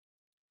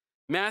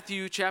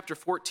Matthew chapter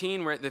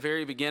 14, we're at the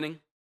very beginning.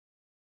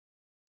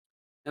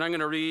 And I'm going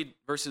to read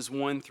verses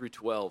 1 through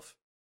 12.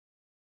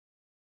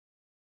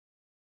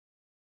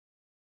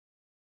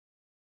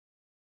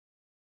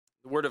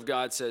 The Word of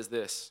God says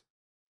this.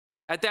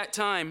 At that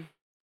time,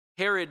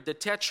 Herod the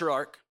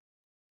Tetrarch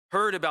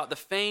heard about the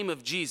fame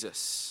of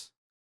Jesus,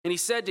 and he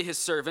said to his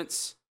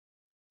servants,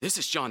 "This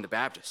is John the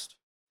Baptist.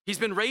 He's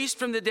been raised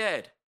from the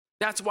dead.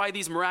 That's why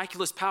these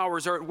miraculous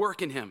powers are at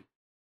work in him."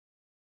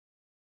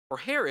 For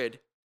Herod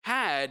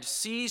had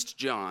seized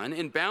John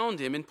and bound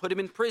him and put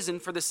him in prison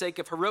for the sake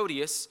of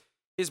Herodias,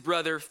 his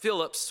brother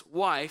Philip's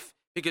wife,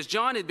 because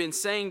John had been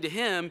saying to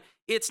him,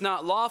 "It's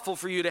not lawful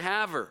for you to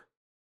have her."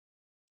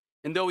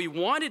 And though he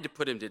wanted to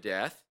put him to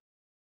death,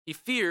 he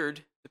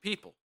feared the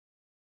people,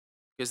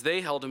 because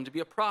they held him to be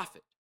a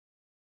prophet.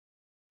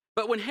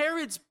 But when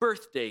Herod's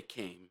birthday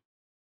came,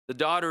 the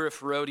daughter of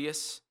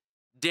Herodias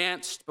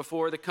danced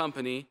before the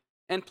company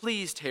and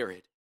pleased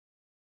Herod,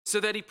 so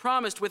that he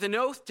promised with an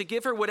oath to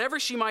give her whatever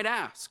she might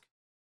ask.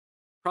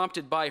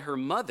 Prompted by her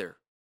mother,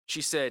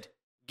 she said,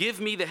 "Give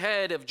me the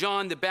head of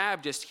John the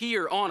Baptist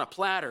here on a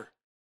platter."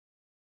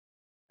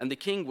 And the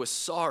king was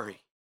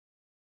sorry.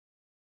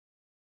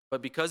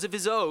 But because of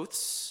his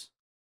oaths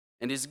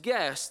and his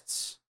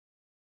guests,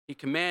 he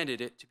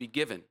commanded it to be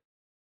given.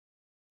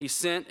 He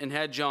sent and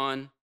had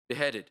John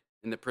beheaded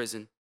in the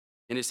prison,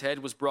 and his head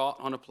was brought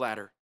on a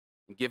platter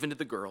and given to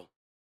the girl.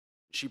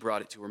 She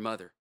brought it to her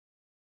mother.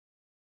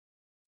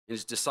 And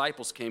his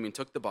disciples came and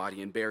took the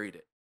body and buried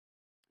it.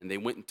 And they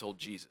went and told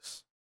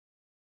Jesus.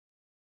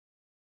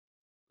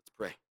 Let's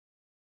pray.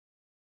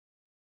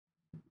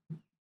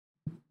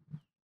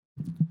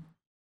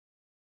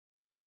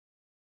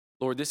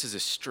 Lord, this is a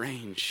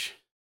strange,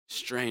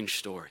 strange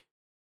story.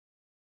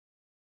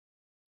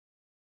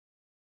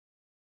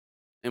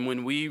 And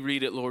when we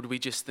read it, Lord, we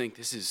just think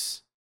this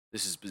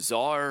is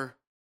bizarre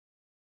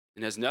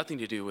and has nothing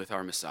to do with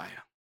our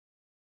Messiah.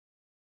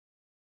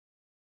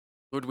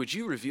 Lord, would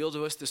you reveal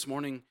to us this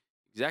morning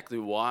exactly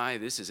why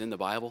this is in the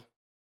Bible?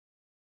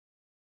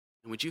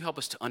 And would you help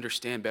us to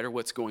understand better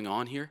what's going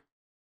on here?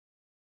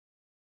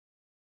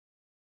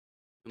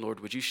 And Lord,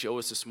 would you show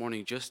us this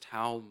morning just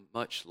how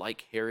much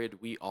like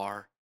Herod we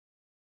are,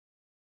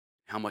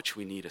 how much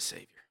we need a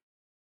Savior.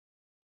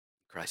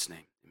 In Christ's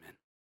name, amen.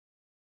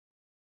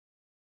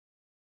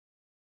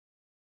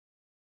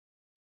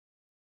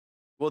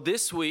 Well,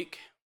 this week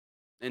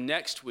and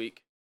next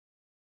week,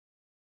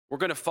 we're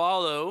going to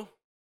follow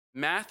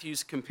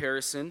Matthew's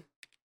comparison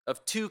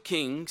of two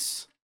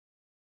kings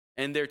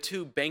and their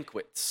two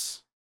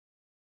banquets.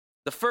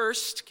 The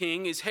first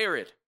king is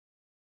Herod,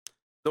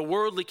 the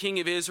worldly king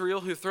of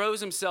Israel who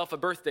throws himself a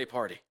birthday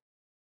party.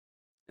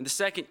 And the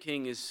second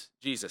king is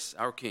Jesus,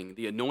 our king,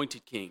 the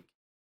anointed king,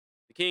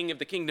 the king of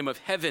the kingdom of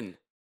heaven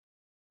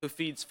who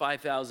feeds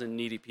 5,000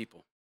 needy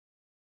people.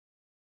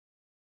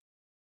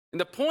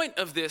 And the point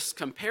of this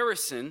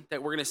comparison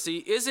that we're going to see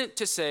isn't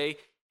to say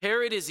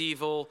Herod is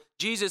evil,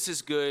 Jesus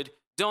is good,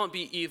 don't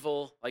be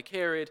evil like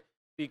Herod,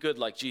 be good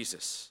like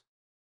Jesus.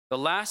 The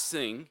last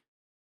thing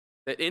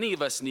that any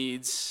of us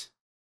needs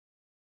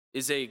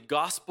is a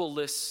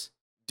gospel-less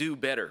do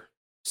better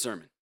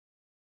sermon.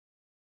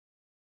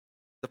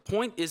 The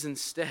point is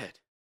instead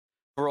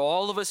for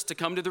all of us to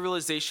come to the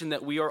realization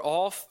that we are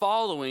all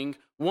following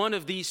one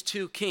of these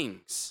two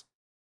kings.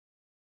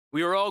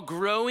 We are all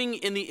growing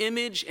in the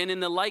image and in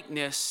the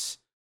likeness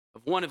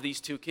of one of these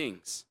two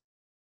kings.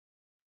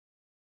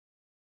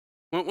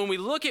 When we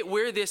look at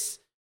where this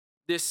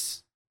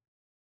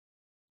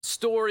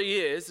story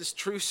is, this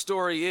true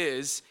story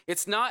is,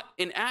 it's not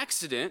an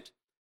accident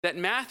that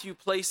Matthew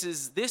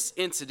places this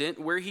incident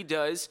where he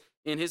does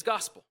in his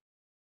gospel.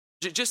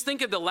 Just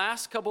think of the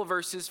last couple of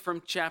verses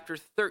from chapter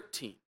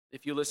 13,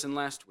 if you listened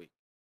last week.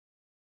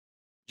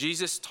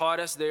 Jesus taught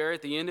us there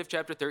at the end of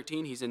chapter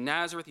 13. He's in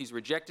Nazareth. He's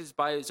rejected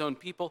by his own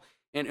people.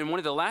 And one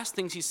of the last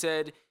things he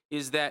said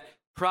is that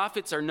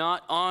prophets are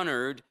not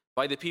honored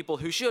by the people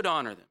who should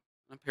honor them.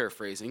 I'm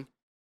paraphrasing.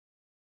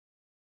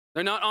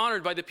 They're not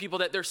honored by the people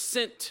that they're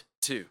sent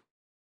to.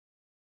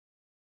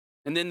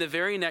 And then the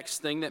very next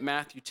thing that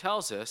Matthew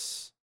tells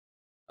us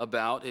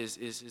about is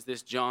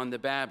this John the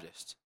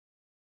Baptist,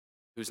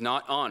 who's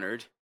not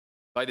honored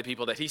by the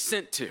people that he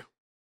sent to.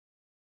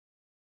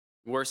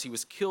 Worse, he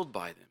was killed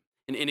by them.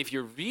 And if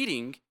you're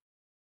reading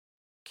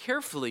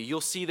carefully,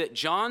 you'll see that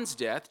John's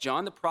death,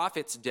 John the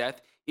prophet's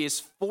death, is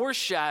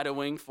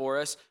foreshadowing for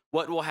us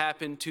what will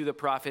happen to the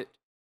prophet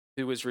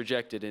who was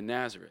rejected in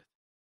Nazareth.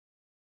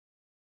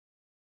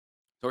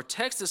 So our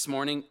text this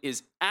morning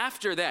is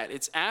after that.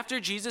 It's after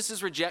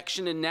Jesus'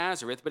 rejection in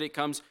Nazareth, but it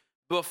comes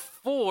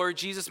before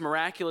Jesus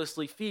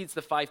miraculously feeds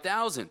the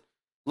 5,000.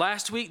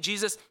 Last week,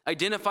 Jesus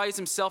identifies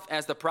himself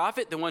as the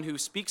prophet, the one who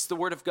speaks the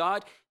word of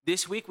God.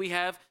 This week, we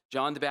have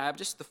John the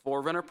Baptist, the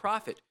forerunner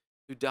prophet,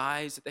 who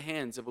dies at the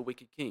hands of a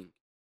wicked king.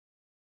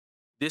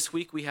 This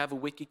week, we have a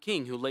wicked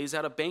king who lays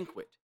out a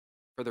banquet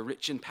for the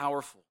rich and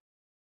powerful.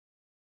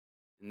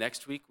 And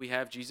next week, we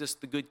have Jesus,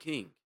 the good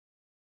king,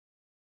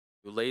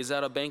 who lays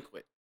out a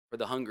banquet for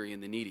the hungry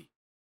and the needy.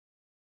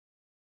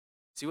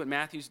 See what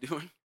Matthew's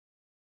doing?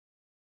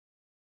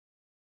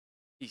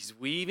 He's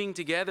weaving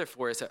together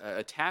for us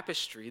a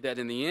tapestry that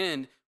in the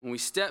end, when we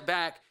step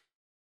back,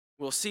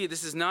 we'll see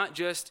this is not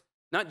just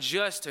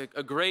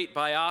a great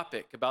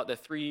biopic about the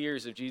 3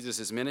 years of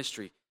Jesus'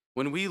 ministry.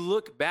 When we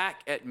look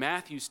back at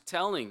Matthew's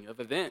telling of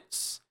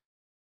events,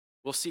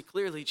 we'll see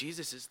clearly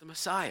Jesus is the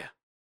Messiah.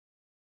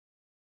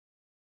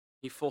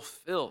 He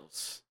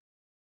fulfills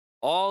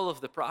all of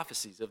the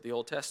prophecies of the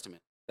Old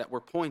Testament that were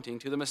pointing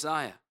to the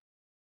Messiah.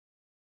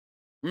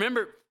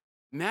 Remember,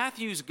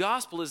 Matthew's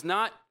gospel is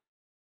not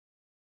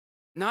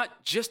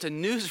just a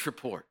news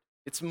report.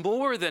 It's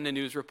more than a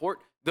news report,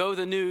 though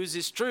the news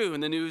is true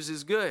and the news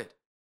is good.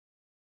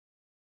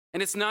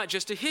 And it's not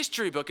just a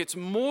history book. It's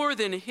more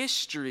than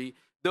history,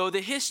 though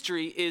the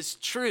history is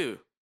true.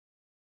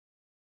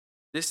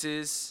 This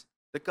is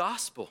the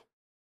gospel.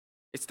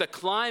 It's the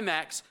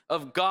climax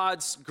of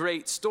God's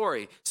great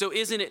story. So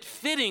isn't it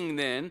fitting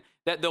then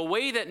that the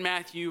way that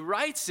Matthew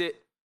writes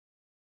it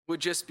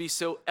would just be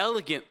so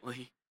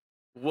elegantly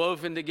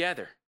woven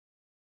together?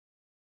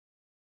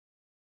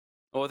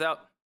 Well,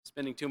 without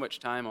spending too much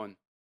time on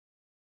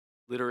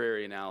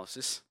literary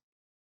analysis,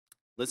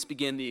 let's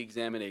begin the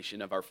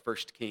examination of our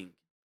first king,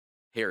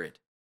 Herod.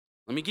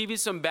 Let me give you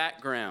some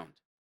background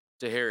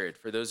to Herod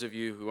for those of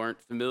you who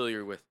aren't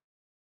familiar with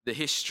the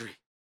history.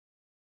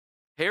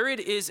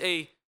 Herod is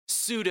a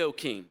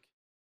pseudo-king.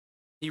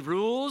 He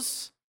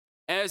rules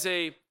as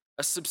a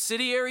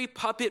subsidiary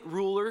puppet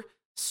ruler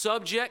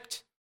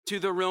subject to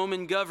the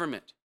Roman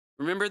government.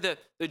 Remember that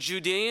the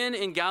Judean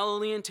and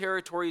Galilean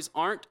territories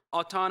aren't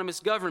autonomous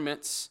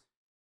governments.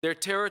 They're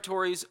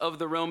territories of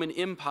the Roman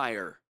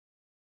Empire.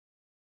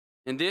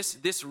 And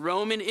this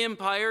Roman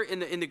Empire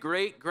in the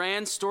great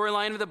grand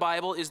storyline of the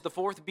Bible is the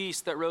fourth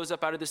beast that rose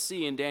up out of the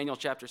sea in Daniel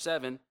chapter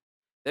 7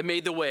 that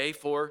made the way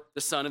for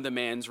the Son of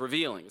Man's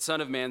revealing.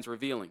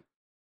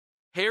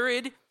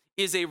 Herod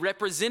is a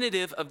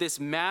representative of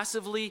this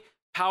massively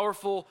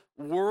powerful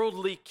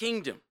worldly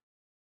kingdom.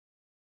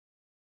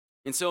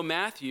 And so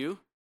Matthew,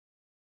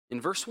 in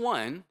verse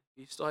 1,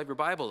 you still have your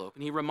Bible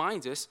open, he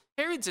reminds us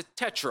Herod's a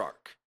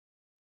tetrarch.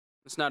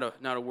 It's not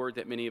a word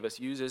that many of us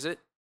use, is it?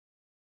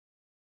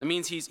 It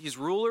means he's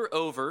ruler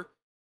over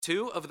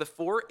 2 of the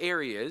 4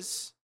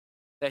 areas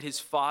that his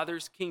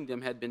father's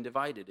kingdom had been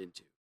divided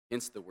into.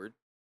 Hence the word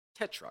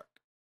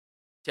tetrarch.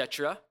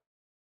 Tetra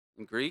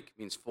in Greek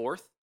means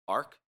 4th.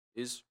 Arch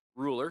is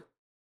ruler.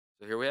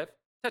 So here we have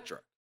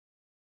tetrarch.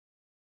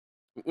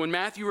 When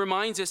Matthew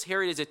reminds us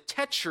Herod is a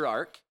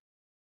tetrarch,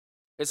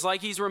 it's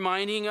like he's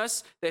reminding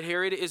us that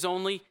Herod is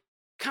only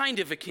kind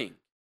of a king.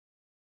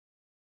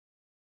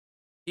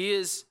 He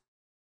is,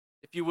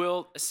 if you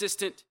will,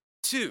 assistant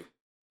to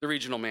the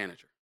regional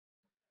manager.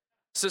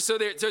 So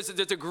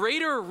there's a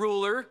greater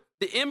ruler,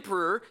 the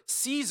emperor,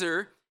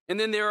 Caesar, and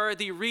then there are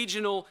the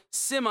regional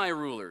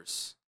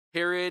semi-rulers,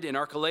 Herod and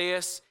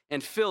Archelaus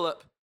and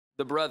Philip,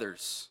 the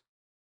brothers.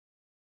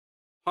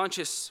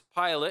 Pontius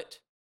Pilate,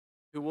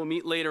 who we'll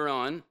meet later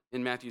on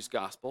in Matthew's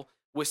gospel,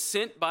 was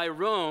sent by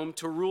Rome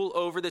to rule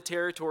over the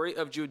territory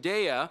of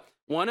Judea,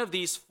 one of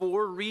these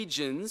 4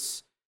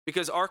 regions,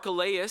 because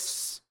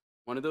Archelaus,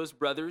 one of those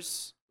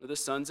brothers, or the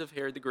sons of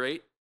Herod the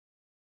Great,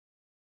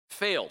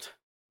 failed.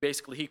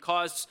 Basically,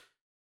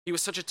 he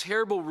was such a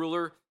terrible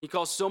ruler, he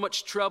caused so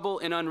much trouble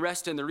and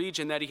unrest in the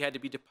region that he had to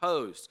be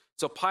deposed.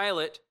 So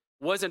Pilate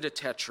wasn't a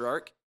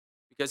tetrarch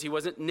because he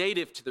wasn't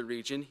native to the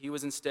region. He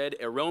was instead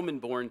a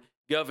Roman-born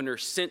governor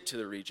sent to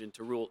the region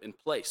to rule in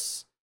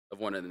place of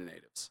one of the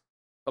natives.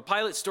 But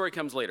Pilate's story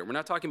comes later. We're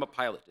not talking about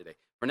Pilate today.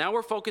 For now,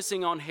 we're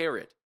focusing on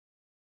Herod.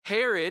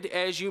 Herod,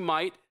 as you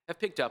might have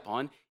picked up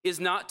on, is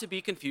not to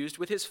be confused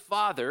with his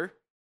father,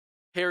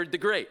 Herod the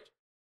Great.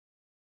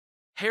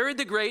 Herod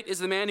the Great is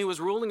the man who was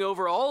ruling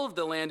over all of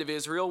the land of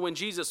Israel when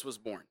Jesus was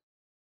born.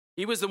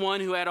 He was the one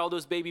who had all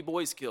those baby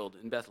boys killed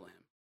in Bethlehem.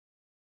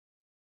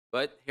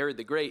 But Herod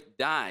the Great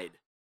died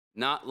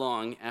not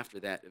long after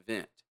that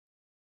event.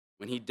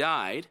 When he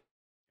died,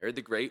 Herod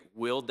the Great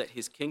willed that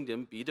his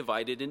kingdom be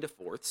divided into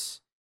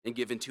 4ths and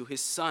given to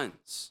his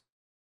sons.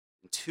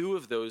 And 2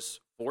 of those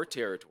 4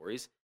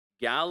 territories,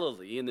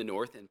 Galilee in the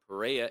north and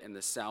Perea in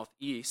the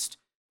southeast,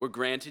 were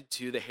granted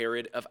to the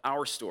Herod of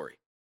our story,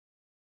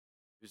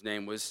 whose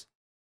name was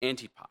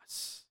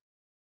Antipas.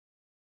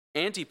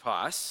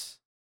 Antipas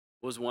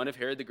was one of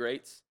Herod the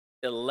Great's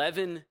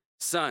 11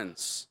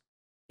 sons.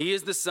 He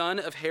is the son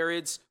of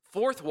Herod's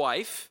 4th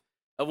wife,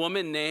 a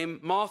woman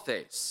named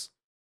Malthes.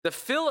 The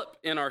Philip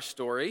in our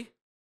story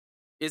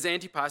is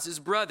Antipas's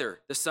brother,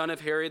 the son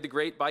of Herod the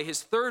Great by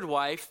his 3rd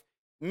wife,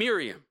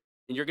 Miriam.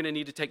 And you're going to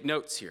need to take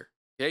notes here.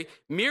 Okay?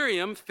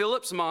 Miriam,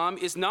 Philip's mom,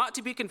 is not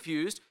to be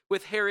confused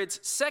with Herod's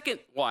 2nd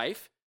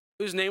wife,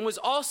 whose name was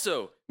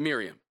also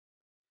Miriam.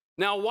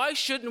 Now, why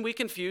shouldn't we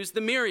confuse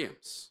the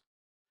Miriams?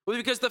 Well,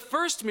 because the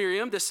first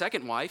Miriam, the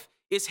 2nd wife,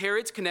 is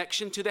Herod's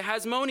connection to the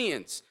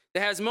Hasmoneans. The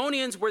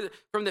Hasmoneans were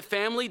from the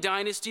family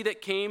dynasty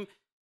that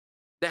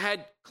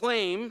had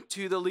claim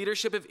to the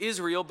leadership of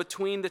Israel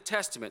between the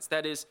Testaments,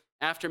 that is,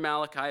 after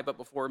Malachi but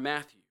before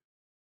Matthew.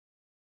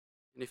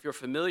 And if you're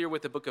familiar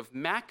with the book of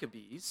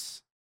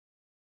Maccabees,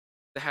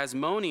 the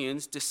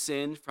Hasmoneans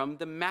descend from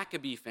the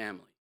Maccabee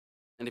family.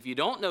 And if you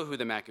don't know who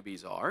the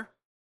Maccabees are,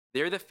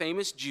 they're the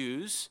famous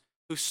Jews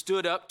who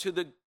stood up to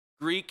the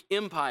Greek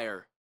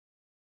Empire.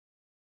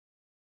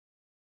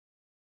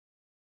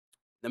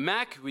 The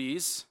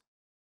Maccabees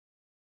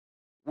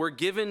were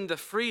given the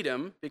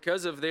freedom,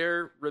 because of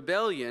their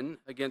rebellion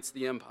against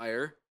the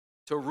empire,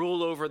 to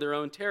rule over their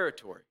own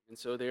territory. And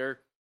so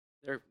they're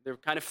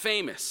kind of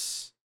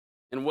famous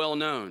and well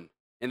known,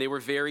 and they were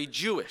very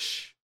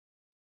Jewish.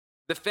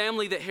 The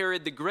family that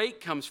Herod the Great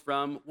comes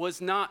from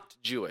was not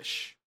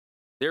Jewish.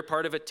 They're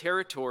part of a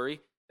territory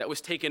that was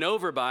taken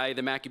over by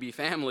the Maccabee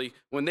family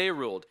when they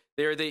ruled.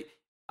 They're the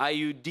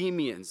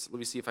Idumeans. Let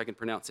me see if I can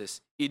pronounce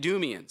this.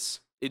 Idumeans.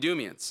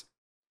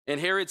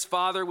 And Herod's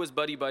father was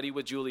buddy-buddy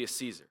with Julius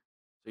Caesar.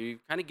 So you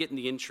kind of getting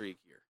the intrigue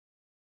here.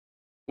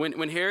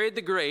 When Herod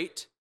the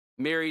Great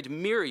married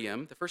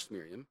Miriam, the first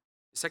Miriam,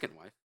 the second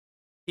wife,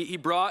 he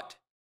brought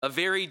a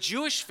very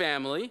Jewish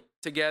family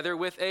together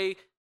with a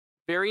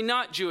very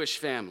not Jewish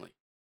family.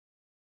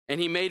 And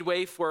he made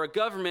way for a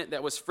government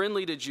that was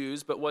friendly to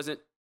Jews but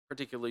wasn't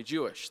particularly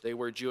Jewish. They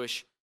were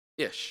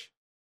Jewish-ish.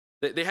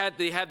 They had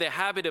the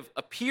habit of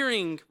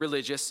appearing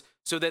religious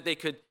so that they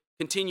could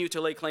continue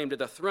to lay claim to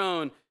the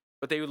throne,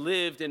 but they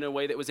lived in a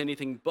way that was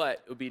anything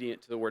but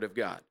obedient to the word of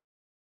God.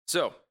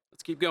 So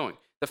let's keep going.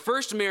 The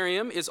first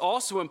Miriam is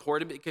also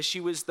important because she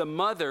was the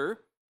mother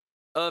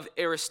of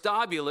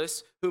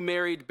Aristobulus, who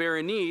married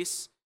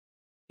Berenice,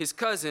 his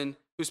cousin,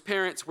 whose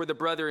parents were the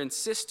brother and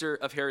sister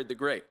of Herod the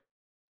Great.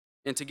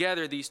 And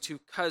together, these two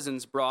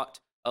cousins brought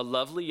a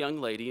lovely young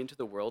lady into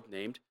the world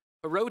named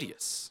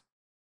Herodias.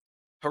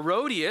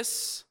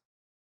 Herodias,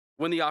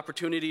 when the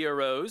opportunity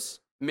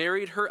arose,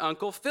 married her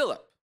uncle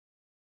Philip,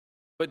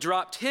 but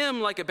dropped him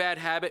like a bad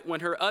habit when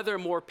her other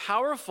more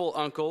powerful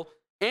uncle,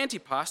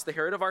 Antipas, the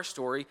Herod of our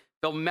story,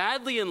 fell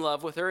madly in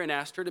love with her and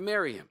asked her to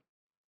marry him.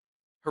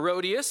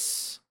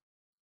 Herodias,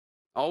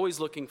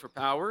 always looking for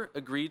power,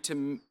 agreed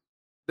to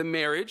the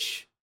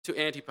marriage to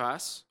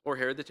Antipas, or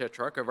Herod the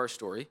Tetrarch of our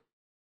story,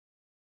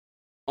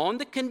 on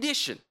the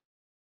condition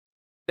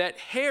that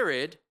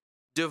Herod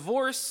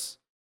divorce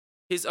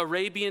his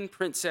Arabian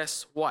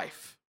princess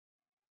wife.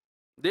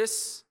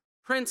 This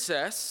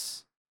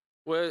princess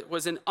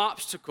was an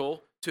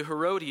obstacle to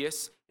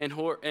Herodias and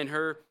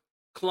her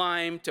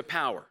climb to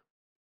power.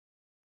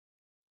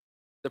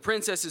 The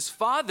princess's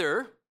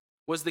father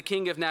was the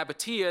king of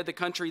Nabatea, the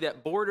country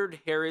that bordered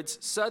Herod's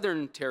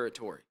southern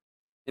territory.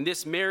 And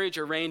this marriage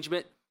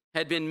arrangement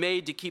had been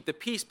made to keep the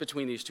peace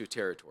between these two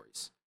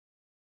territories.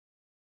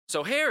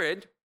 So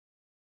Herod,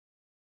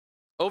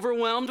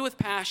 overwhelmed with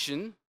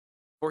passion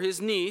for his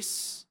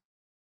niece,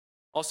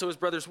 also his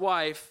brother's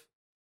wife,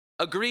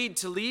 agreed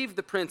to leave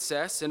the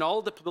princess and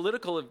all the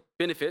political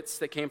benefits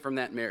that came from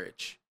that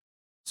marriage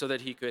so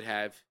that he could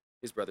have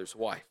his brother's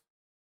wife.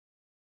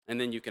 And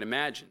then you can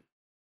imagine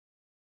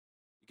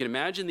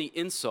the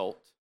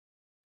insult.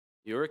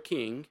 You're a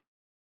king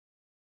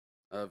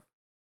of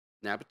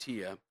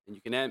Nabatea, and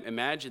you can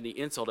imagine the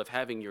insult of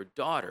having your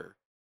daughter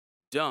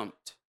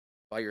dumped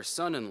by your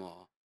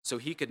son-in-law so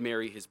he could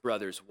marry his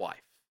brother's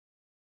wife.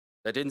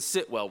 That didn't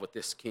sit well with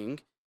this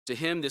king. To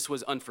him, this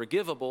was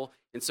unforgivable,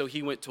 and so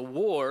he went to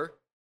war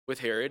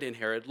with Herod, and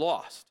Herod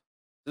lost.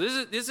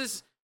 So this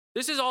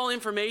is all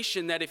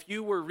information that if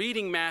you were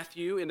reading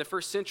Matthew in the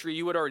first century,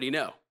 you would already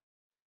know.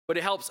 But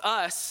it helps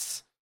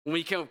us, when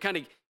we can kind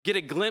of get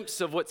a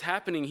glimpse of what's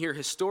happening here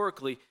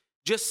historically,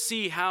 just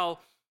see how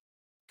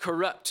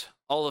corrupt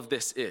all of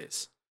this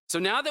is. So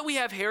now that we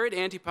have Herod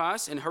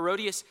Antipas and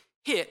Herodias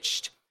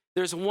hitched,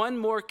 there's one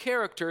more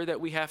character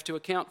that we have to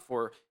account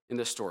for in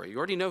the story. You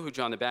already know who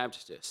John the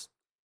Baptist is.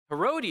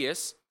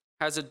 Herodias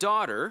has a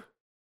daughter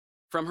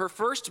from her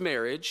first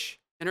marriage,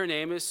 and her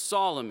name is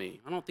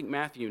Salome. I don't think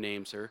Matthew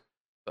names her,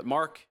 but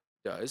Mark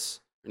does.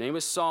 Her name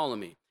is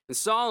Salome. And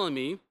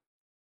Salome,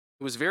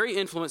 who was very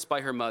influenced by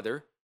her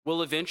mother,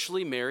 will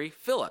eventually marry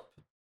Philip.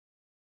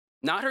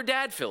 Not her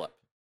dad, Philip.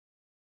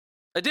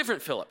 A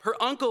different Philip. Her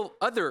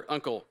other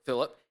uncle,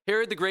 Philip.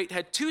 Herod the Great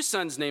had two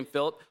sons named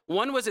Philip.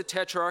 One was a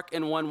tetrarch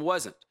and one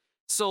wasn't.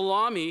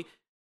 Salome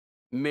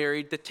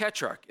married the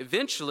tetrarch.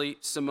 Eventually,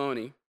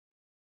 Salome.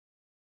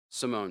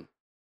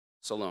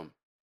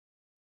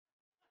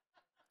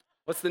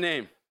 What's the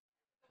name?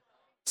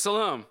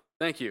 Salome.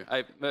 Thank you.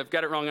 I've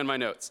got it wrong on my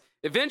notes.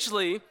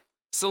 Eventually,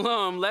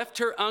 Salome left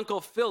her uncle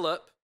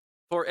Philip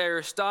for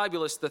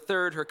Aristobulus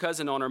III, her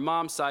cousin on her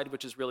mom's side,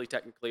 which is really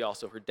technically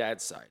also her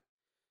dad's side.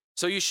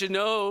 So you should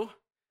know,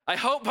 I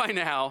hope by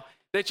now,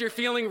 that you're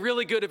feeling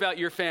really good about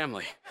your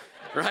family,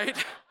 right?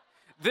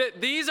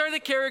 These are the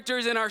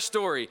characters in our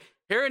story.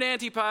 Herod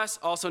Antipas,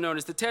 also known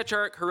as the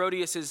Tetrarch,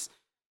 Herodias'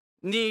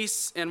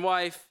 niece and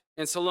wife,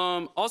 and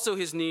Salome, also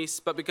his niece,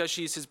 but because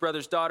she's his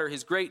brother's daughter,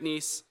 his great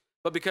niece,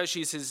 but because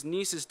she's his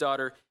niece's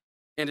daughter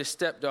and his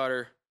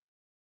stepdaughter.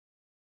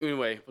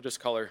 Anyway, we'll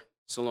just call her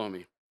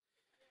Salome.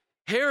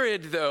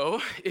 Herod,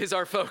 though, is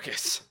our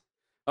focus,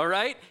 all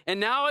right? And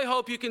now I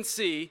hope you can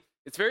see,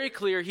 it's very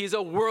clear, he's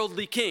a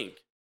worldly king.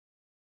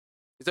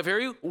 He's a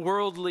very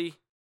worldly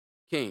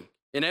king,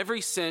 in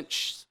every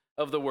sense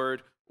of the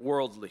word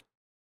worldly.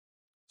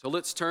 So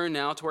let's turn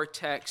now to our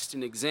text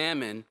and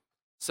examine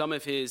some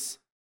of his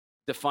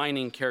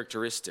defining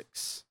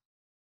characteristics.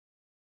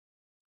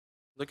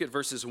 Look at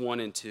verses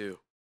 1 and 2.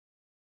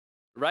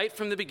 Right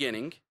from the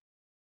beginning,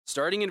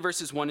 starting in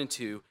verses 1 and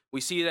 2, we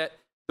see that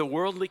the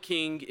worldly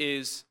king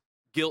is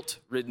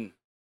guilt-ridden.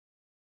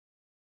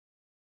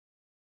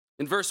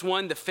 In verse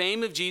 1, the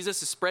fame of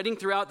Jesus is spreading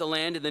throughout the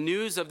land, and the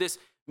news of this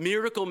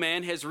miracle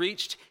man has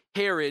reached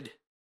Herod.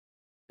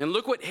 And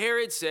look what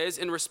Herod says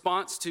in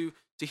response to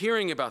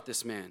hearing about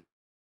this man.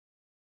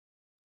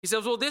 He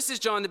says, well, this is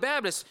John the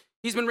Baptist.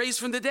 He's been raised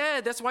from the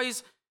dead. That's why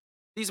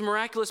these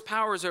miraculous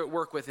powers are at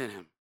work within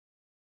him.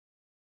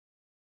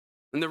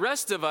 And the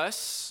rest of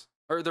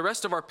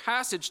our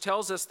passage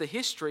tells us the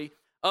history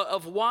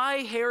of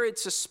why Herod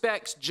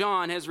suspects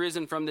John has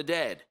risen from the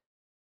dead.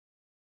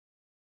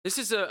 This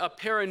is a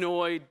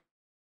paranoid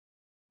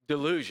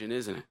delusion,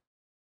 isn't it?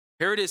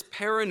 Herod is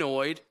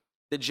paranoid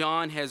that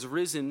John has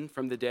risen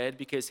from the dead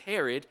because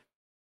Herod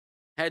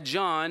had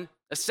John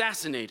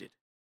assassinated.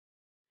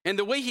 And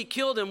the way he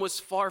killed him was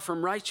far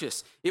from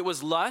righteous. It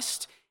was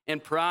lust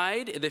and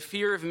pride, the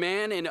fear of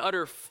man, and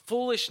utter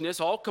foolishness,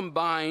 all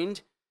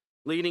combined,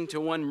 leading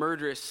to one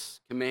murderous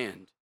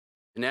command.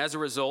 And as a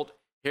result,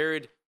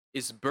 Herod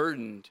is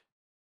burdened.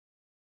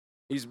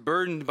 He's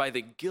burdened by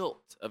the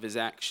guilt of his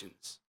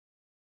actions.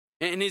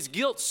 And his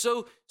guilt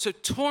so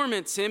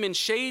torments him and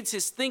shades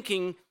his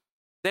thinking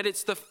that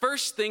it's the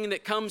first thing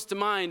that comes to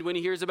mind when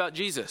he hears about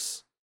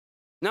Jesus.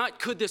 Not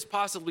could this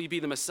possibly be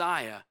the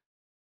Messiah,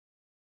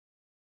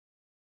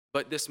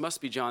 but this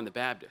must be John the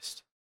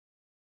Baptist.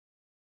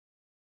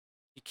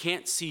 He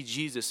can't see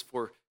Jesus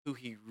for who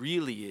he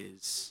really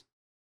is.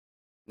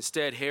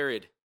 Instead,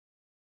 Herod,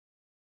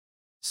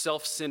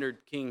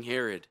 self-centered King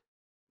Herod,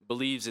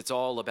 believes it's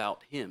all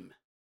about him.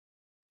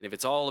 And if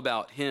it's all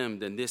about him,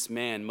 then this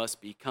man must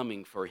be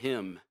coming for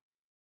him.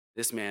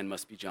 This man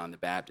must be John the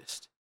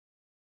Baptist.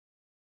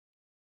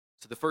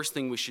 So the first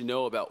thing we should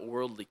know about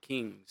worldly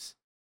kings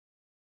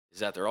is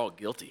that they're all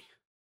guilty.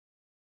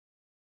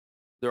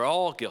 They're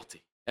all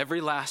guilty. Every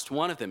last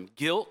one of them.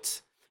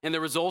 Guilt and the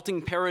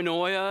resulting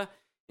paranoia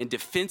and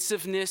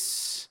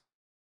defensiveness,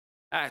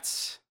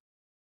 that's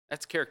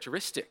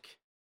characteristic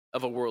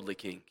of a worldly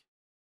king.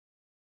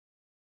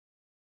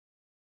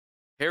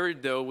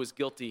 Herod, though, was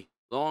guilty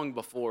long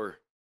before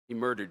he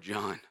murdered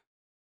John.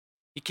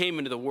 He came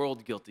into the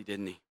world guilty,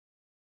 didn't he?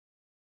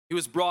 He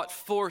was brought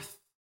forth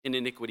in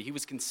iniquity. He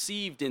was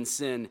conceived in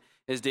sin,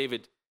 as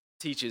David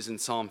teaches in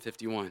Psalm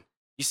 51.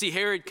 You see,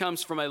 Herod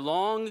comes from a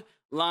long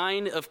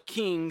line of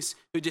kings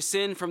who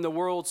descend from the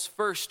world's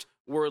first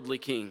worldly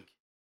king,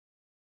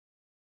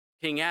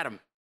 King Adam.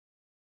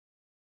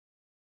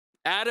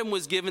 Adam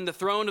was given the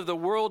throne of the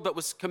world, but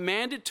was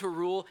commanded to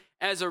rule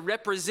as a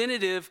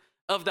representative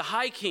of the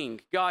high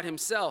king, God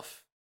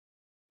himself.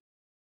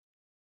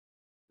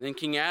 Then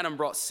King Adam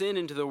brought sin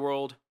into the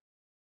world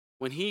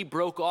when he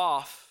broke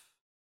off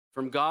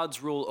from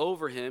God's rule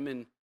over him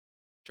and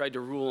tried to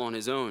rule on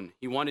his own.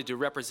 He wanted to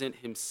represent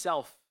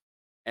himself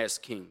as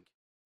king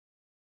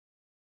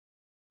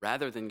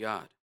rather than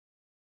God.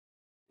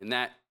 And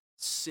that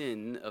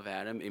sin of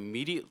Adam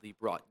immediately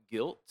brought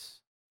guilt.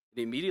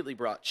 It immediately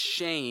brought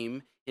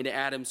shame into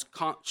Adam's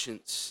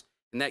conscience.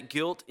 And that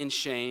guilt and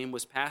shame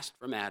was passed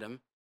from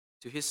Adam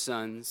to his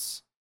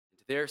sons,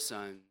 and to their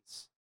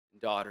sons and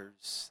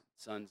daughters,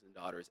 sons and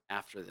daughters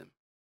after them.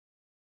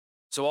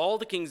 So all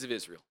the kings of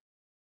Israel,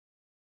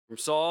 from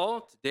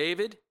Saul to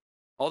David,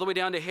 all the way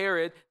down to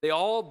Herod, they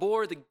all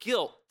bore the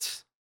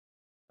guilt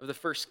of the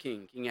first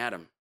king, King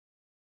Adam.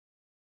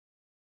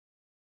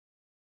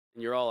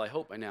 And you're all, I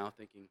hope by now,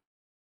 thinking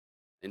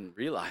and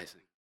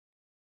realizing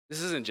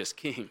this isn't just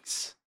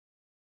kings.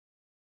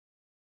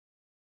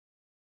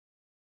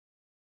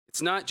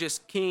 It's not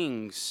just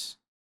kings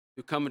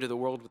who come into the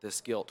world with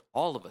this guilt.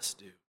 All of us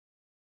do.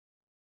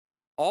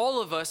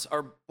 All of us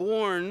are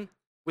born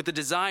with the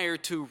desire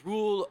to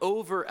rule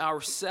over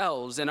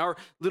ourselves and our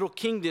little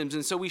kingdoms,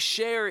 and so we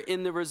share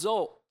in the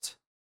result.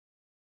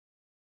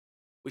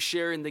 We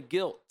share in the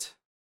guilt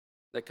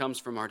that comes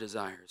from our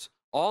desires.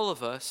 All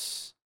of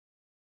us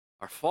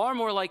are far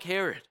more like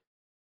Herod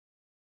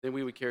than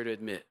we would care to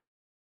admit.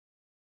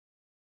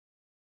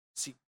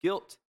 See,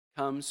 guilt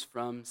comes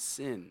from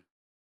sin.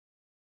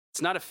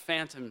 It's not a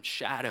phantom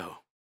shadow.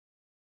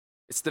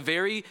 It's the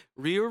very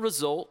real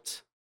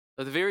result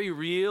of the very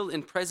real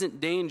and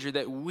present danger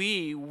that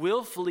we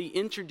willfully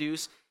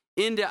introduce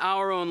into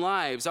our own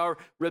lives, our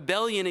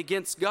rebellion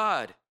against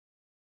God.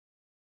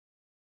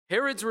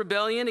 Herod's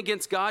rebellion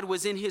against God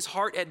was in his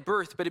heart at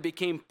birth, but it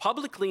became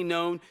publicly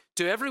known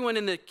to everyone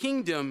in the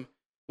kingdom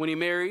when he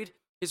married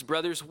his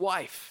brother's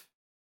wife.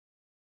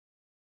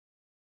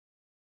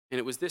 And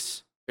it was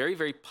this very,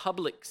 very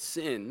public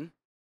sin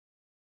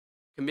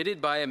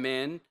committed by a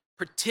man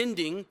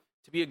pretending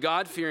to be a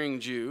God-fearing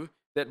Jew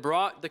that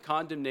brought the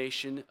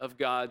condemnation of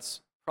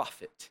God's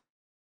prophet,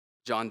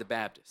 John the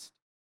Baptist.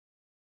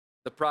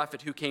 The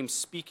prophet who came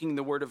speaking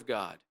the word of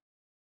God,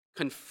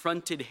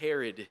 confronted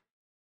Herod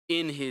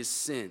in his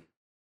sin.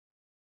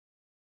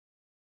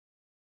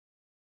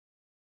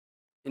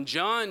 And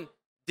John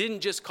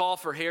didn't just call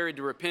for Herod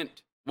to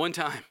repent one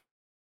time.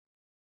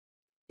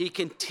 He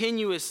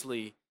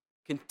continuously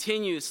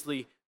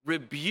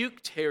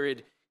rebuked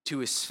Herod to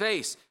his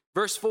face.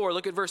 Verse 4,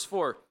 look at verse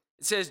 4.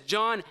 It says,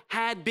 John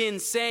had been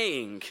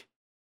saying,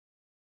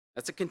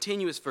 that's a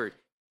continuous verb.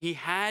 He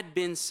had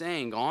been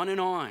saying, on and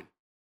on.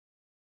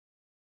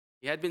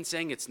 He had been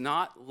saying, it's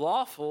not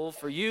lawful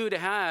for you to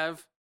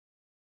have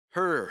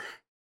her.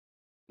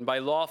 And by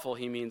lawful,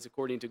 he means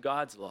according to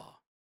God's law.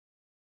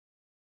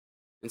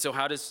 And so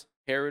how does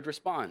Herod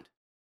respond?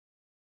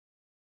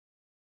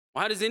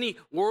 Well, how does any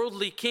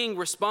worldly king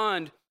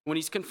respond when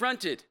he's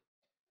confronted?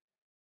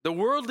 The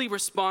worldly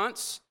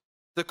response,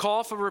 the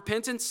call for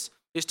repentance,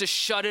 is to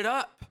shut it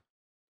up.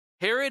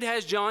 Herod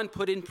has John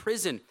put in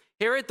prison.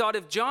 Herod thought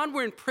if John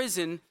were in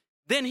prison,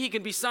 then he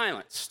could be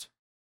silenced.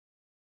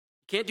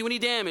 He can't do any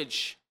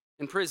damage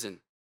in prison.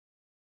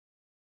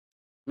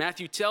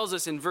 Matthew tells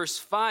us in verse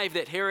 5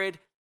 that Herod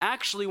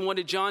actually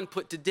wanted John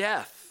put to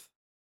death.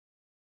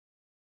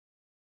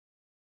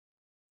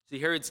 See,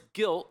 Herod's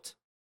guilt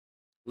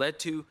led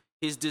to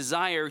his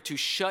desire to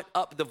shut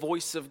up the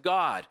voice of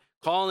God,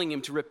 calling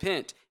him to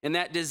repent. And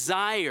that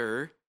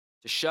desire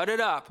to shut it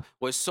up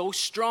was so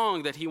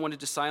strong that he wanted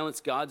to silence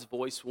God's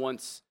voice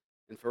once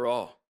and for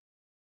all.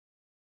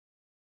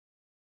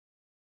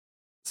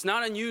 It's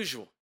not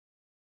unusual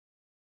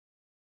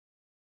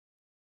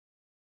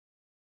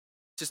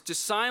just to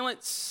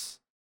silence,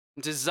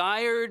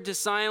 desired to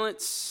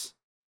silence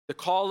the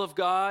call of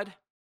God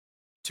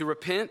to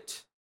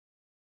repent.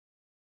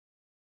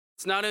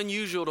 It's not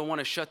unusual to want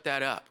to shut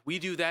that up. We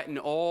do that in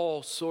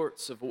all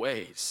sorts of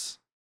ways.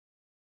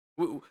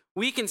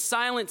 We can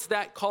silence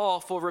that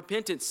call for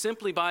repentance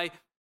simply by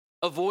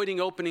avoiding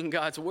opening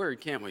God's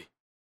word, can't we?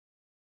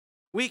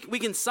 We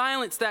can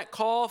silence that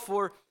call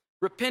for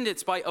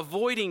repentance by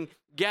avoiding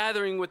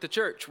gathering with the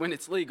church when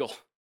it's legal.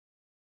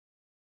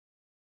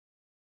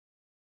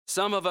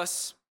 Some of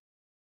us,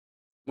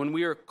 when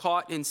we are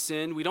caught in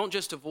sin, we don't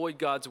just avoid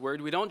God's word.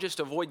 We don't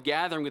just avoid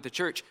gathering with the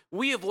church.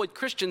 We avoid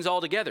Christians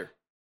altogether.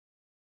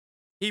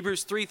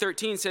 Hebrews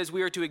 3:13 says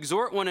we are to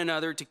exhort one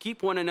another to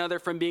keep one another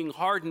from being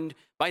hardened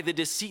by the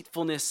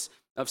deceitfulness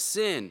of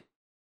sin.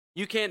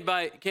 You can't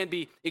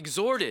be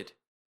exhorted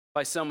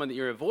by someone that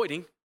you're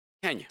avoiding,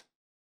 can you?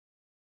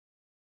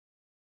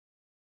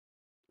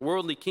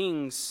 Worldly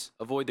kings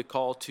avoid the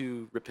call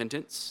to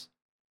repentance.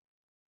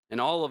 And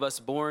all of us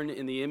born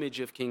in the image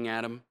of King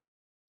Adam,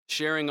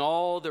 sharing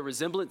all the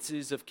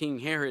resemblances of King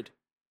Herod,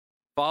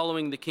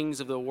 following the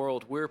kings of the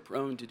world, we're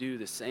prone to do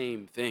the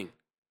same thing.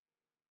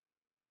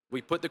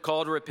 We put the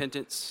call to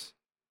repentance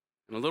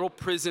in a little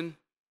prison,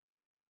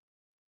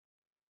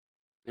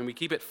 and we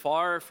keep it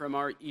far from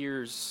our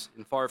ears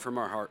and far from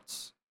our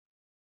hearts.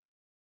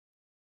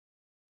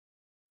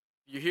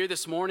 If you're here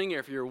this morning, or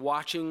if you're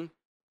watching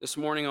this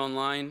morning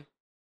online,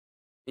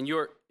 and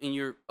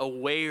you're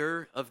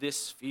aware of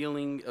this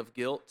feeling of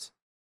guilt,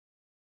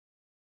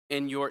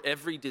 and your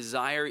every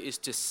desire is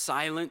to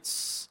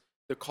silence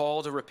the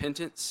call to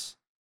repentance,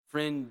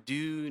 friend,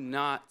 do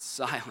not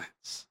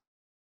silence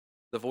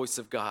the voice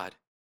of God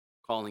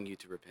calling you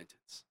to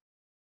repentance.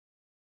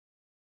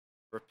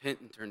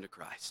 Repent and turn to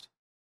Christ.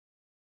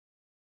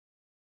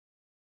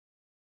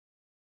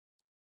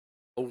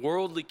 A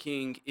worldly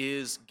king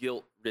is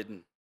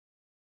guilt-ridden.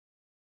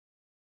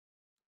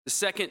 The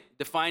second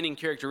defining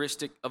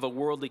characteristic of a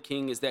worldly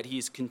king is that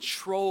he's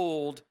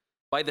controlled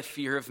by the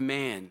fear of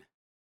man.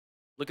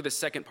 Look at the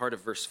second part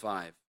of verse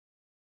 5.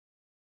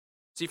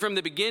 See, from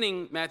the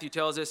beginning, Matthew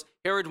tells us,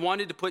 Herod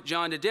wanted to put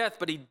John to death,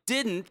 but he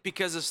didn't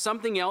because of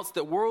something else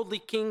that worldly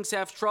kings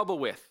have trouble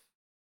with.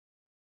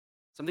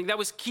 Something that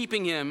was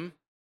keeping him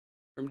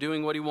from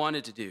doing what he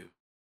wanted to do.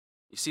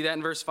 You see that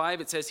in verse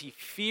 5? It says he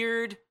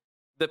feared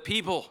the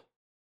people.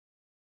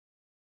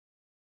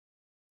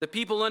 The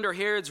people under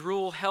Herod's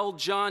rule held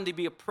John to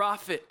be a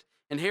prophet,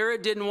 and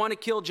Herod didn't want to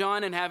kill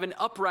John and have an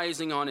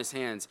uprising on his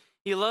hands.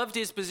 He loved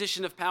his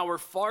position of power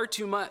far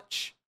too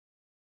much.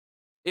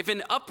 If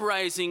an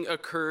uprising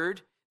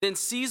occurred, then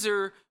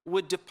Caesar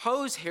would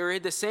depose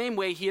Herod the same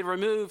way he had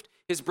removed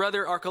his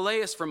brother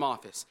Archelaus from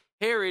office.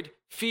 Herod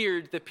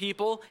feared the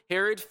people.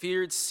 Herod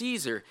feared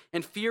Caesar.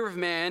 And fear of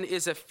man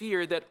is a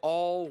fear that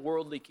all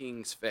worldly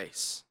kings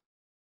face.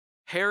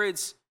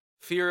 Herod's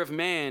fear of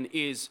man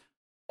is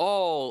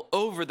all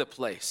over the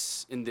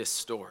place in this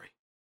story.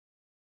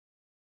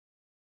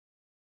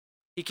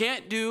 He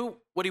can't do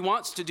what he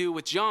wants to do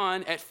with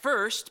John at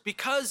first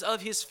because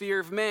of his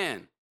fear of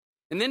man.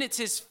 And then it's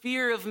his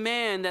fear of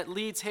man that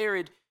leads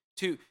Herod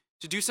to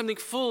do something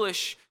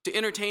foolish to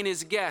entertain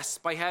his guests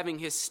by having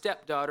his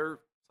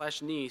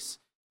stepdaughter/niece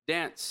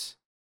dance,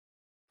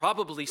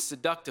 probably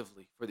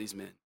seductively for these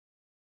men.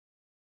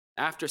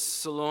 After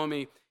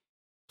Salome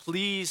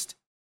pleased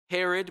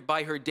Herod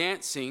by her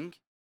dancing,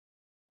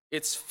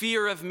 it's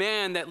fear of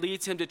man that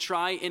leads him to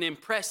try and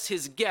impress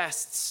his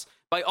guests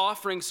by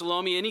offering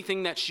Salome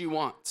anything that she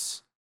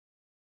wants.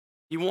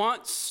 He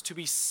wants to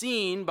be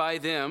seen by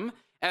them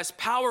as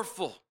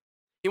powerful.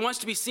 He wants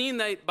to be seen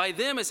by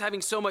them as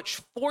having so much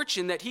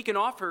fortune that he can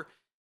offer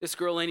this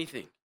girl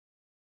anything.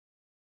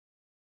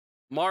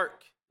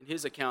 Mark, in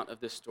his account of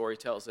this story,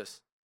 tells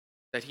us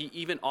that he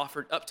even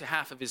offered up to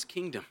half of his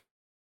kingdom.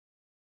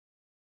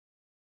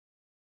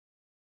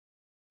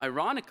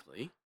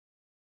 Ironically,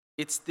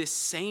 it's this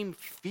same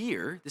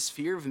fear, this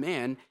fear of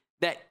man,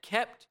 that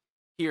kept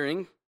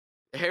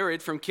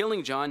Herod from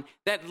killing John,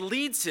 that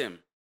leads him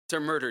to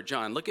murder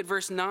John. Look at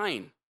verse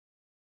 9.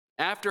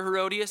 After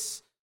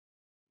Herodias,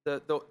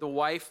 the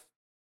wife,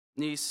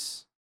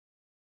 niece,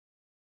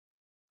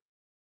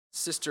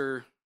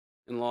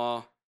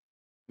 sister-in-law,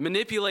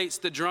 manipulates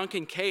the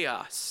drunken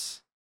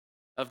chaos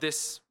of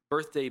this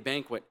birthday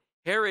banquet,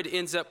 Herod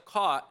ends up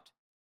caught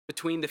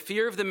between the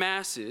fear of the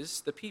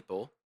masses, the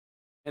people,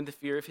 and the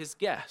fear of his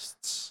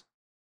guests.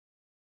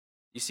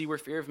 You see where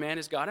fear of man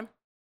has got him?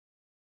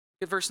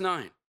 Look at verse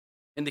 9.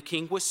 And the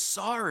king was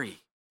sorry,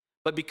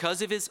 but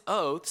because of his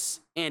oaths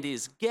and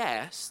his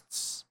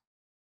guests,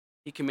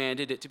 he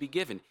commanded it to be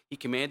given. He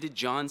commanded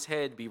John's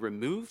head be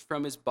removed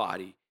from his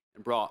body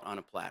and brought on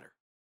a platter.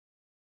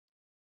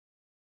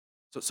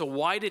 So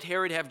why did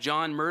Herod have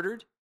John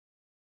murdered?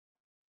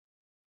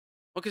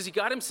 Well, because he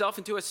got himself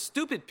into a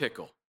stupid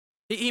pickle.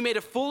 He made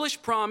a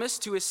foolish promise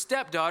to his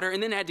stepdaughter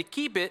and then had to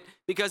keep it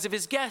because of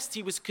his guests.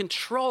 He was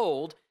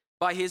controlled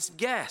by his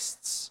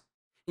guests.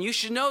 And you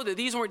should know that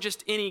these weren't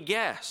just any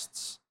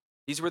guests.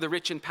 These were the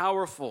rich and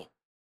powerful.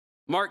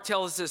 Mark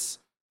tells us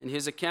in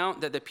his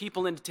account that the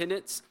people in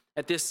attendance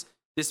at this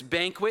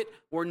banquet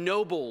were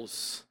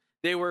nobles.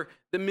 They were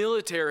the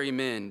military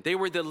men. They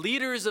were the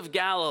leaders of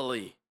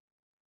Galilee.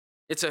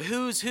 It's a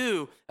who's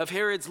who of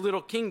Herod's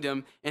little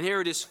kingdom, and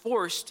Herod is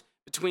forced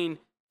between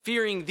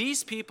fearing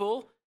these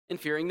people and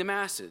fearing the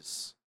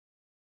masses.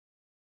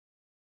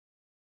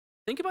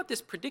 Think about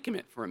this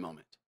predicament for a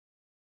moment.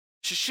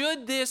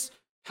 Should this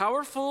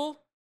powerful,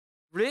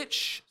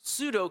 rich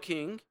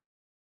pseudo-king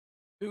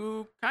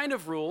who kind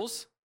of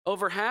rules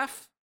over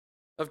half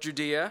of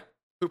Judea,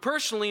 who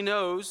personally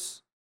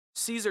knows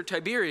Caesar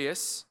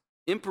Tiberius,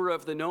 emperor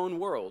of the known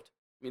world,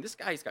 I mean, this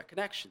guy's got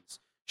connections.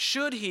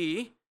 Should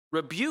he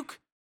rebuke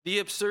the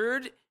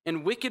absurd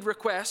and wicked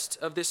request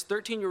of this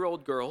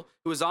 13-year-old girl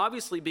who is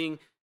obviously being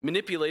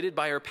manipulated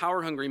by her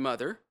power-hungry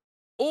mother?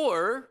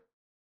 Or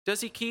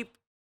does he keep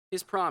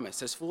his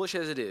promise, as foolish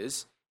as it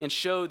is, and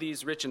show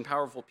these rich and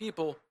powerful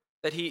people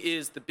that he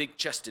is the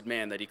big-chested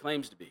man that he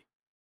claims to be?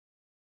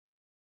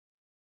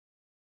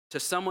 To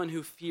someone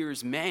who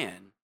fears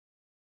man,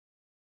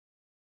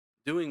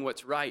 doing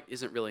what's right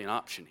isn't really an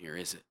option here,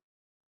 is it?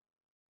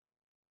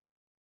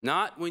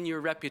 Not when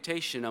your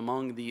reputation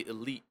among the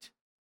elite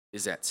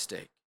is at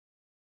stake.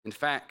 In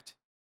fact,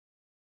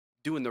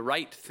 doing the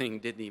right thing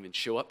didn't even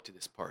show up to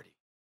this party.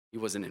 He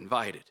wasn't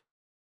invited.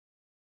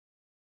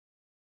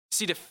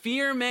 See, to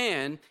fear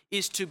man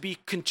is to be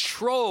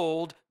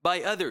controlled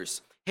by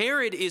others.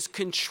 Herod is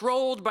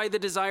controlled by the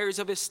desires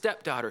of his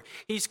stepdaughter.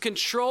 He's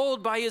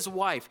controlled by his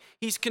wife.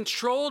 He's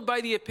controlled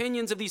by the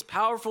opinions of these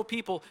powerful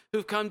people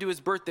who've come to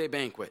his birthday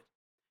banquet.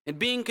 And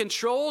being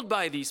controlled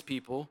by these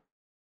people,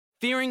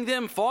 fearing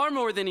them far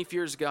more than he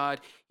fears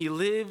God, he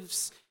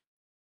lives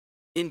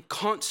in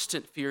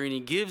constant fear, and he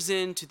gives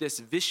in to this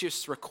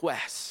vicious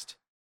request,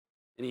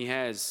 and he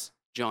has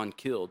John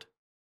killed.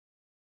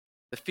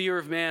 The fear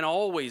of man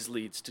always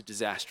leads to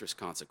disastrous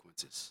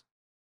consequences.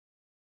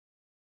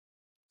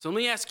 So let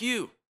me ask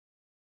you,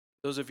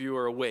 those of you who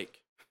are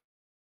awake,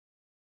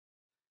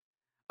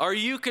 are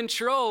you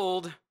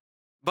controlled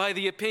by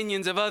the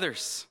opinions of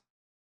others?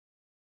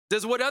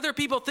 Does what other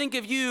people think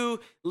of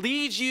you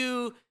lead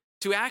you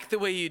to act the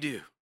way you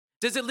do?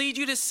 Does it lead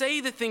you to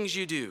say the things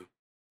you do?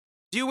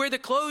 Do you wear the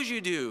clothes you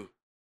do?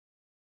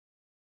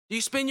 Do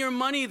you spend your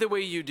money the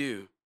way you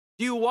do?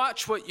 Do you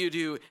watch what you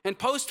do and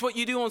post what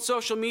you do on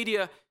social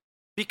media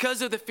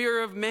because of the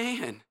fear of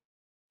man?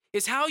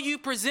 Is how you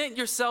present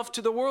yourself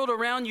to the world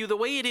around you the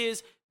way it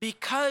is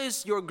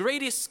because your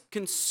greatest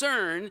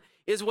concern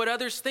is what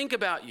others think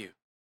about you?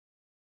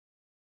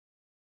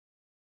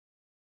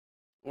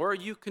 Or are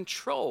you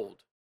controlled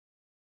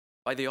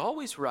by the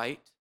always right,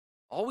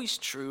 always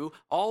true,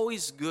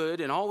 always good,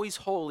 and always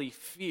holy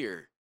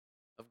fear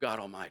of God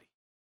Almighty?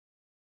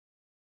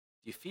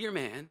 Do you fear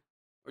man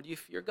or do you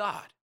fear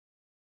God?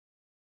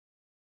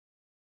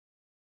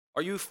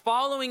 Are you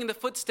following in the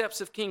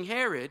footsteps of King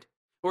Herod,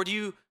 or do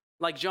you,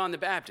 like John the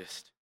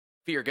Baptist,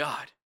 fear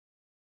God?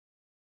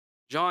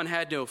 John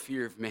had no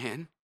fear of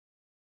man,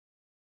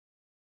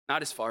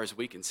 not as far as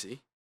we can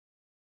see.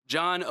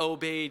 John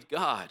obeyed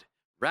God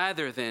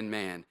rather than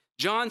man.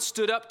 John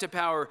stood up to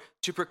power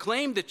to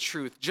proclaim the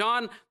truth.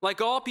 John,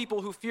 like all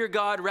people who fear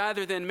God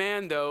rather than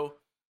man, though,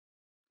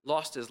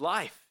 lost his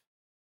life.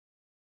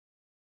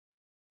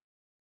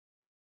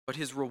 But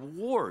his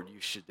reward,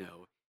 you should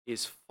know,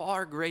 is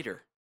far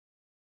greater.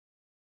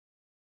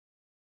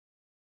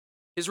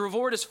 His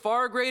reward is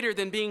far greater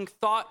than being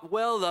thought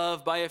well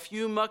of by a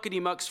few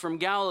muckety-mucks from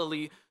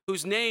Galilee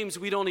whose names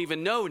we don't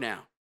even know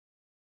now.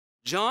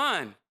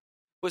 John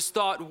was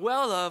thought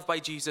well of by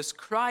Jesus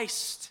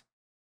Christ,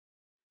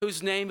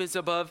 whose name is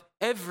above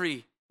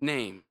every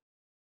name.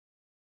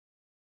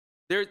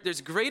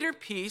 There's greater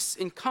peace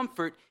and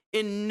comfort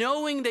in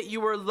knowing that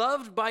you are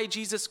loved by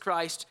Jesus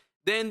Christ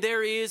than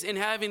there is in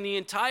having the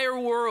entire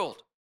world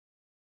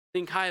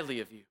think highly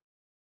of you.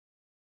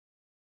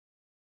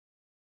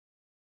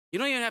 You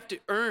don't even have to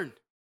earn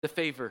the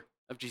favor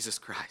of Jesus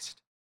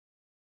Christ.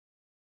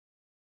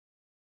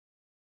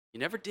 You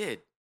never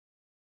did.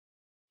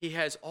 He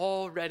has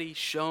already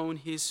shown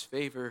his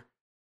favor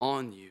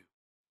on you.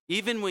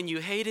 Even when you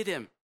hated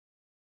him,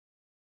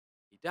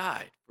 he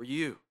died for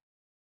you.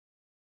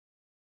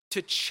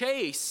 To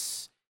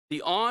chase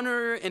the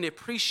honor and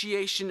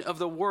appreciation of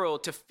the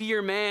world, to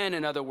fear man,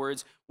 in other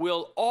words,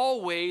 will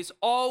always,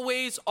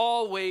 always,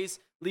 always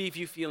leave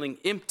you feeling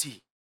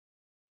empty.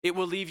 It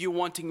will leave you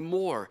wanting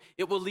more.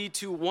 It will lead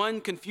to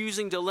one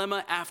confusing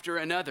dilemma after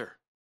another.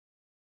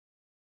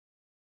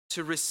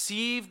 To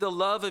receive the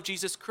love of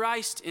Jesus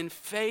Christ in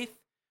faith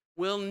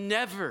will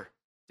never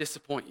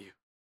disappoint you.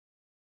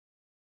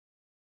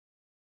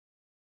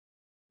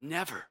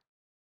 Never.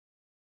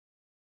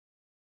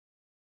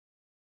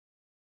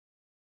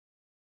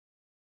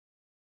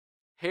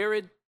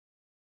 Herod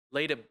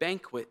laid a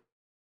banquet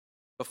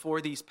before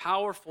these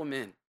powerful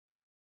men,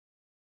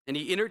 and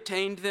he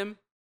entertained them,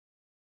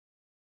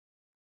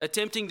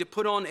 attempting to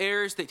put on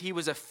airs that he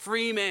was a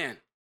free man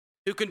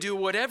who can do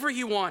whatever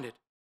he wanted.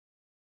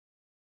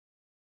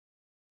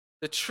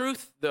 The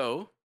truth,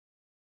 though,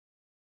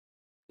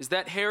 is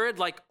that Herod,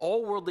 like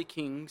all worldly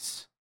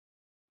kings,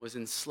 was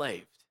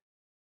enslaved.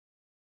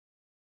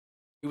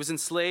 He was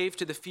enslaved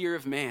to the fear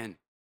of man.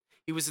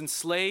 He was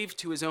enslaved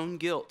to his own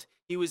guilt.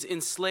 He was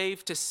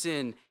enslaved to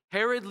sin.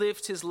 Herod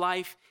lived his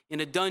life in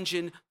a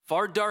dungeon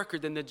far darker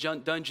than the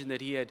dungeon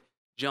that he had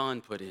John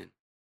put in.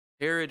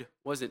 Herod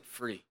wasn't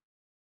free.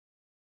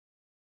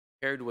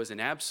 Herod was in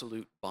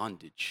absolute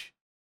bondage.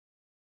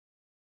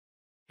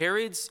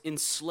 Herod's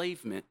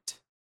enslavement,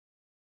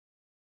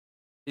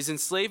 his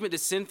enslavement to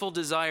sinful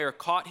desire,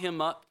 caught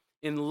him up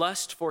in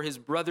lust for his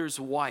brother's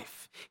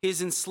wife.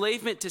 His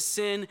enslavement to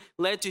sin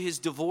led to his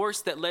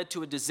divorce that led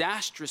to a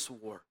disastrous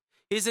war.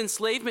 His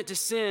enslavement to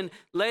sin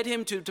led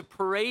him to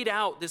parade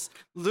out this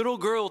little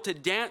girl to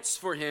dance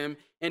for him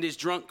and his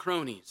drunk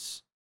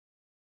cronies.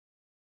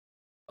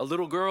 A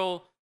little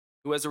girl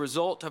who, as a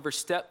result of her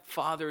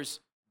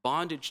stepfather's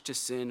bondage to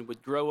sin,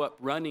 would grow up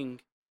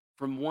running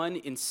from one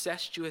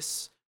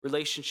incestuous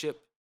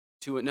relationship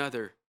to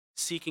another,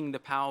 seeking the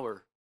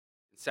power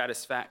and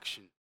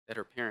satisfaction that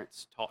her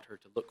parents taught her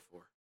to look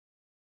for.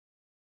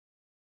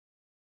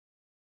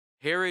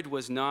 Herod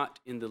was not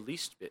in the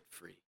least bit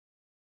free.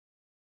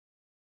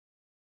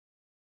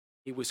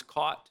 He was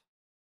caught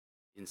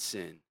in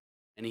sin,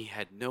 and he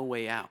had no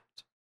way out.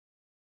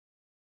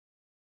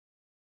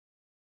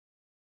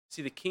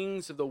 See, the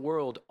kings of the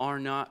world are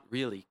not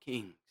really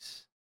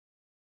kings.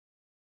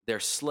 They're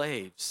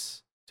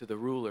slaves to the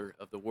ruler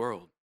of the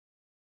world,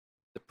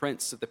 the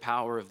prince of the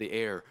power of the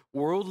air.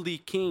 Worldly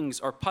kings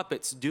are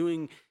puppets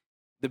doing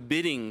the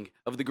bidding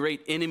of the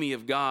great enemy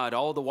of God,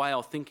 all the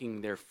while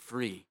thinking they're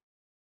free.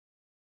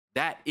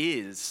 That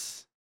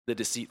is the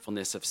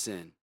deceitfulness of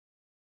sin.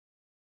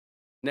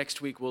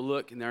 Next week, we'll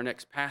look in our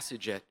next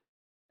passage at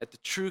the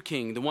true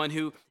king, the one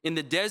who in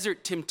the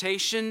desert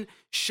temptation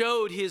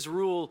showed his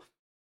rule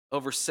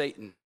over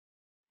Satan.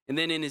 And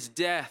then in his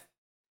death,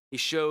 he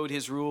showed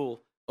his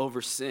rule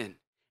over sin.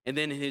 And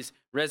then in his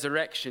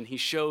resurrection, he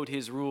showed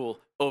his rule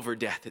over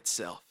death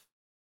itself.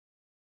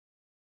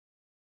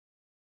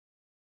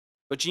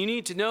 But you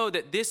need to know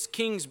that this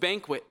king's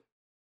banquet,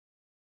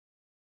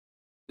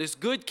 this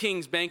good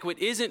king's banquet,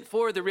 isn't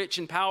for the rich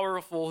and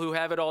powerful who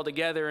have it all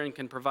together and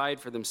can provide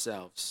for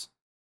themselves.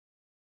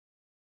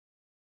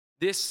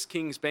 This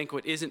king's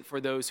banquet isn't for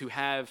those who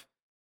have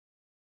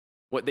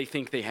what they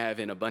think they have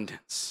in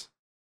abundance.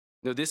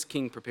 No, this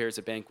king prepares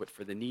a banquet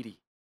for the needy,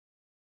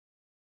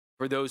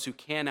 for those who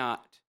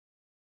cannot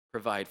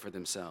provide for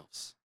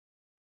themselves.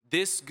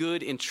 This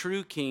good and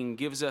true king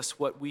gives us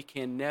what we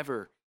can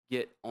never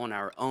get on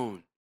our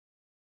own.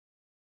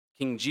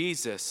 King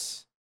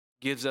Jesus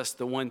gives us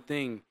the one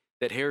thing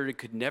that Herod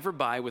could never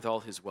buy with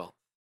all his wealth.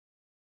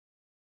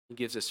 He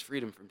gives us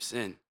freedom from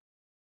sin.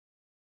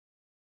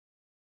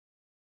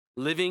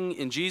 Living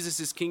in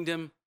Jesus'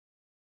 kingdom,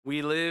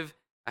 we live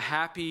a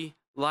happy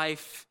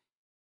life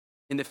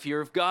in the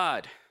fear of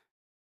God,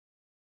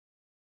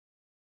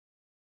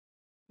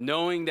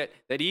 knowing that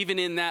even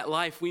in that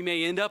life we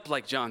may end up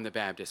like John the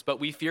Baptist, but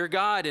we fear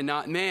God and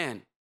not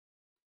man.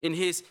 In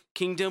his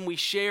kingdom, we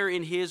share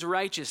in his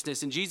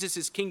righteousness. In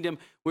Jesus' kingdom,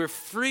 we're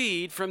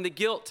freed from the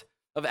guilt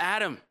of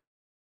Adam.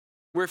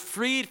 We're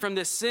freed from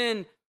the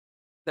sin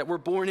that we're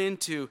born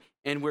into,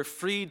 and we're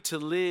freed to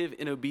live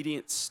in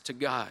obedience to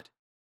God.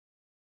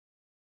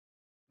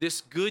 This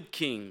good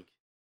king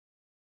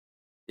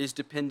is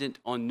dependent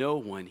on no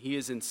one. He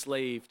is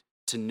enslaved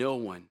to no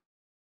one.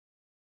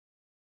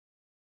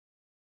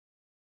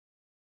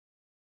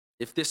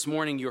 If this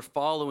morning you're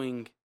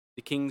following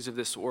the kings of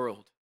this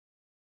world,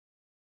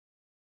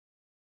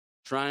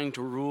 trying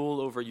to rule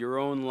over your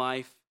own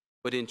life,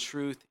 but in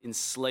truth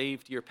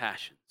enslaved to your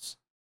passions,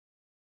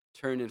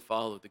 turn and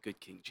follow the good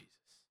King Jesus.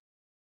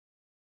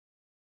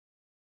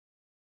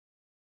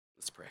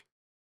 Let's pray.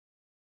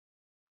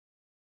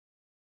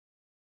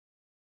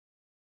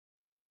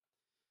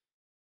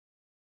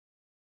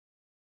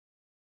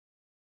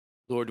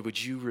 Lord,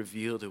 would you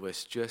reveal to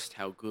us just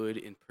how good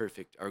and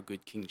perfect our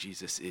good King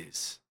Jesus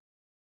is?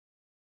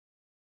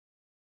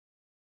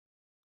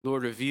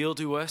 Lord, reveal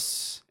to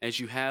us, as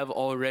you have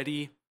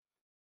already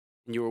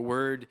in your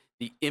word,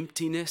 the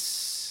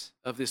emptiness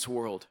of this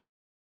world,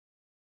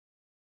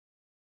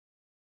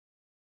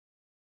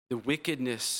 the wickedness